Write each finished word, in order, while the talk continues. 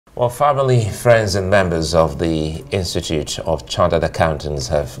Well, family, friends and members of the Institute of Chartered Accountants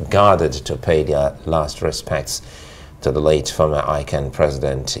have gathered to pay their last respects to the late former Ijewere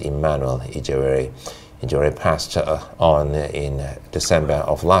president Emmanuel Ijewere. Ijewere passed on in December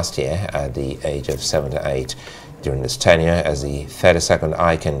of last year at the age of 78. During his tenure as the 32nd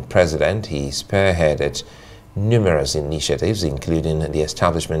Ijewere president, he spearheaded numerous initiatives, including the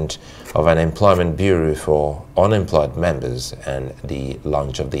establishment of an employment bureau for unemployed members and the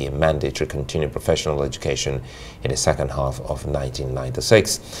launch of the mandatory continuing professional education in the second half of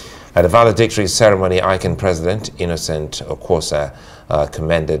 1996. At the valedictory ceremony, Ijewere President Innocent Okosa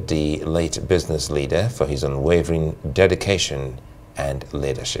commended the late business leader for his unwavering dedication and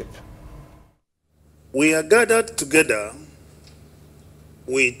leadership. We are gathered together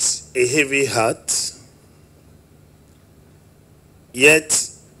with a heavy heart, yet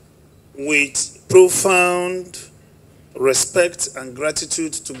with profound respect and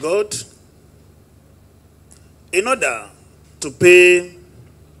gratitude to God, in order to pay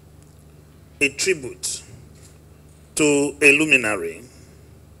a tribute to a luminary,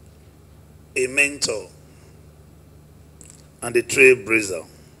 a mentor, and a trailblazer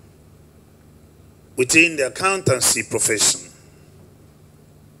within the accountancy profession,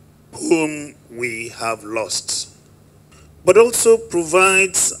 whom we have lost, but also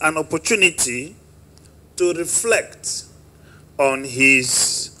provides an opportunity to reflect on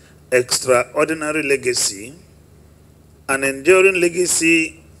his extraordinary legacy, an enduring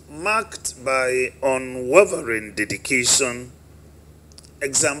legacy marked by unwavering dedication,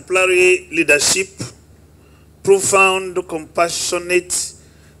 exemplary leadership, profound, compassionate,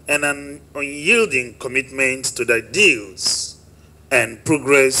 and an unyielding commitment to the ideals and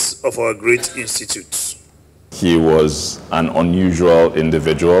progress of our great institute. He was an unusual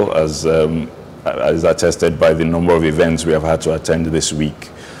individual, as attested by the number of events we have had to attend this week.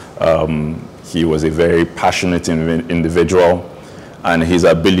 He was a very passionate individual, and his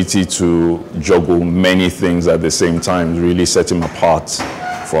ability to juggle many things at the same time really set him apart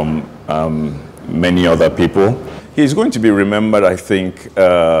from many other people. He's going to be remembered, I think,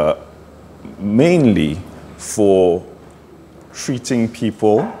 mainly for treating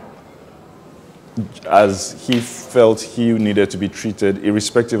people as he felt he needed to be treated,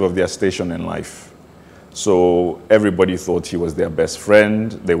 irrespective of their station in life. So everybody thought he was their best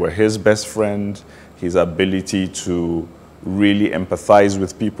friend, they were his best friend. His ability to really empathize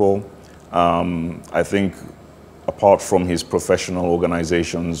with people. I think apart from his professional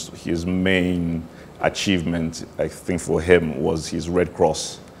organizations, his main achievement, I think for him, was his Red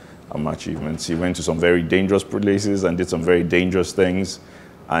Cross achievements. He went to some very dangerous places and did some very dangerous things.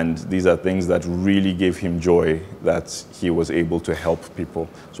 And these are things that really gave him joy, that he was able to help people.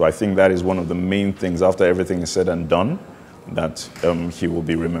 So I think that is one of the main things, after everything is said and done, that he will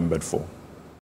be remembered for.